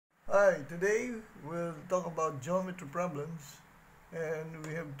Hi, today we'll talk about geometry problems, and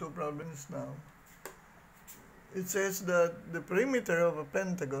we have two problems now. It says that the perimeter of a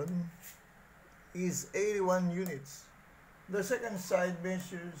pentagon is 81 units. The second side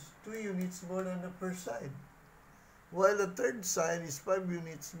measures 2 units more than the first side, while the third side is 5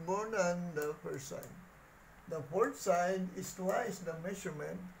 units more than the first side. The fourth side is twice the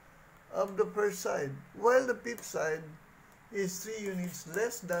measurement of the first side, while the fifth side is 3 units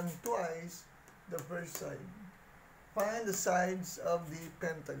less than twice the first side. Find the sides of the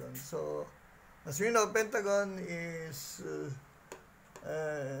pentagon. So, as we know, pentagon is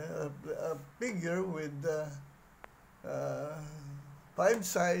a figure with 5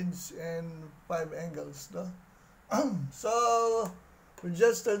 sides and 5 angles. No? So, we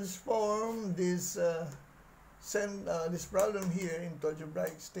just transform this problem here into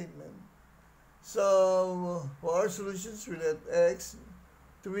algebraic statement. So, for our solutions, we let x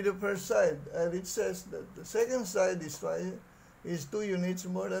to be the first side, and it says that the second side is 2 units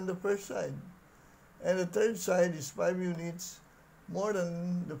more than the first side, and the third side is 5 units more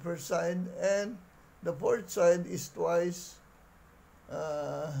than the first side, and the fourth side is twice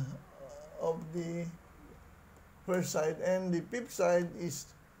of the first side, and the fifth side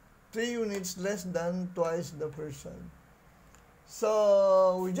is 3 units less than twice the first side.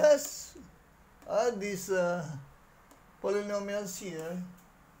 So we just add these polynomials here,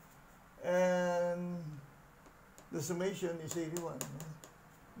 and the summation is 81.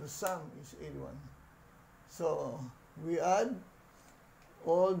 The sum is 81. So we add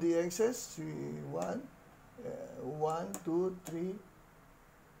all the x's. 1, 2, 3,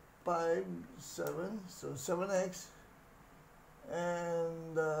 5, 7. So 7x,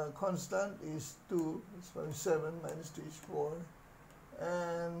 and the constant is 2. It's 7 minus 3 is 4.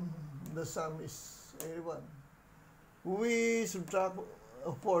 And the sum is 81. We subtract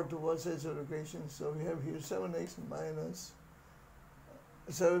 4 to both sides of the equation, so we have here 7x minus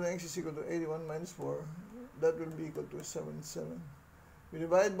 7x is equal to 81 minus 4. That will be equal to 7. We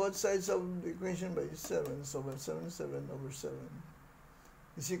divide both sides of the equation by 7, so 7 over 7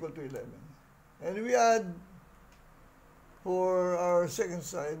 is equal to 11. And we add for our second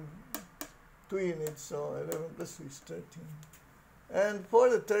side 2 units, so 11 plus 2 is 13. And for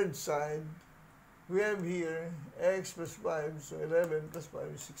the third side, we have here x plus 5, so 11 plus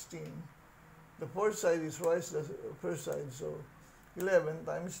 5 is 16. The fourth side is twice the first side, so 11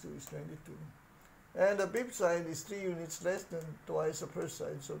 times 2 is 22. And the fifth side is 3 units less than twice the first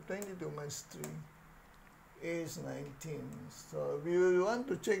side, so 22 minus 3 is 19. So if you want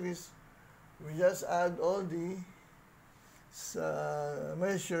to check this, we just add all the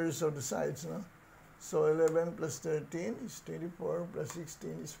measures of the sides, no? So 11 plus 13 is 24, plus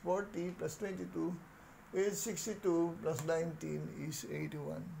 16 is 40, plus 22 is 62, plus 19 is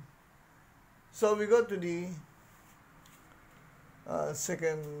 81. So we go to the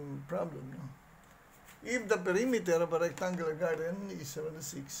second problem. No? If the perimeter of a rectangular garden is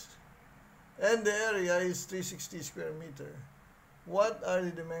 76 and the area is 360 square meter, what are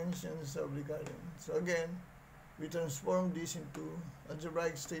the dimensions of the garden? So again, we transform this into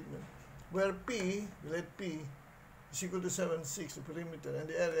algebraic statement, where P, we let P is equal to 76, the perimeter, and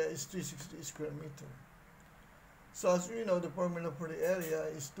the area is 360 square meter. So as we know, the formula for the area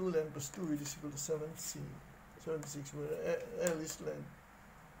is 2 length plus 2 is equal to 76, where L is length,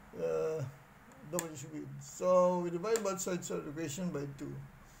 W is width. So we divide both sides of the equation by 2.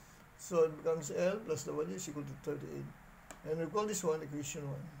 So it becomes L plus W is equal to 38. And we call this one equation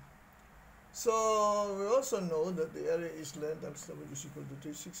 1. So we also know that the area is length times W is equal to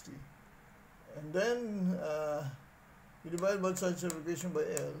 360. And then we divide both sides of the equation by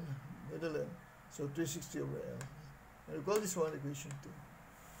L, by the length. So 360 over L. And we call this one equation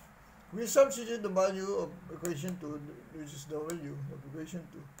 2. We substitute the value of equation 2, which is W of equation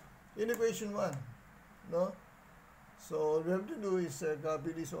 2, in equation 1. No? So all we have to do is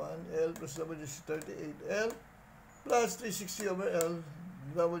copy this one. L plus W is 38. L plus 360 over L,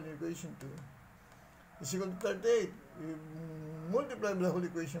 W in equation 2, is equal to 38. We multiply the whole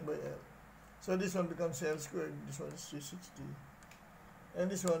equation by L. So this one becomes L squared, this one is 360, and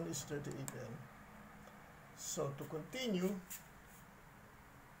this one is 38L. So to continue,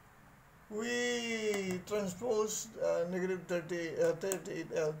 we transpose negative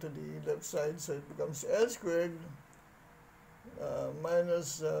 38L to the left side, so it becomes L squared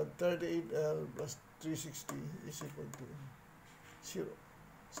minus 38L plus 360 is equal to 0.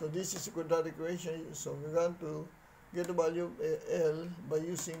 So this is a quadratic equation, so we're going to get the value of L by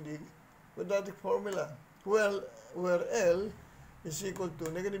using the quadratic formula, where L is equal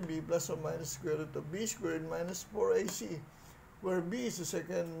to negative b plus or minus square root of b squared minus 4ac, where B is the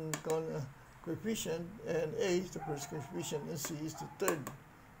second coefficient and A is the first coefficient and C is the third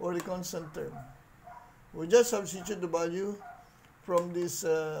or the constant term. We just substitute the value from this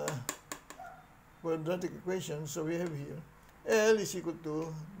quadratic equation. So we have here L is equal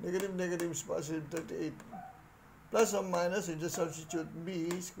to negative negative is positive 38 plus or minus, you just substitute B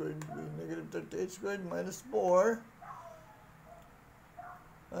squared with negative 38 squared minus 4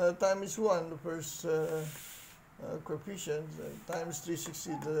 times 1, the first coefficient, times 360,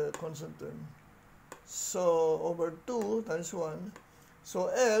 the constant term. So over 2 times 1. So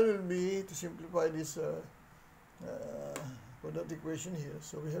L will be, to simplify this quadratic equation here,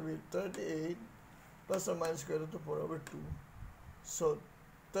 so we have it 38 plus or minus square root of 4 over 2. So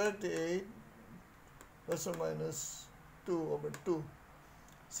 38 plus or minus 2 over 2.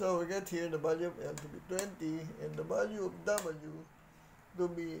 So we get here the value of L to be 20 and the value of W to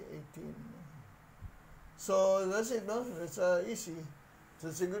be 18. So that's it, no? That's easy. So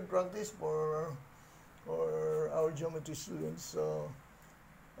it's a good practice for our geometry students. So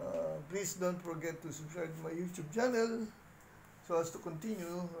please don't forget to subscribe to my YouTube channel so as to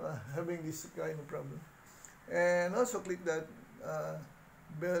continue having this kind of problem. And also click that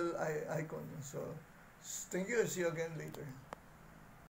bell icon. So thank you and see you again later.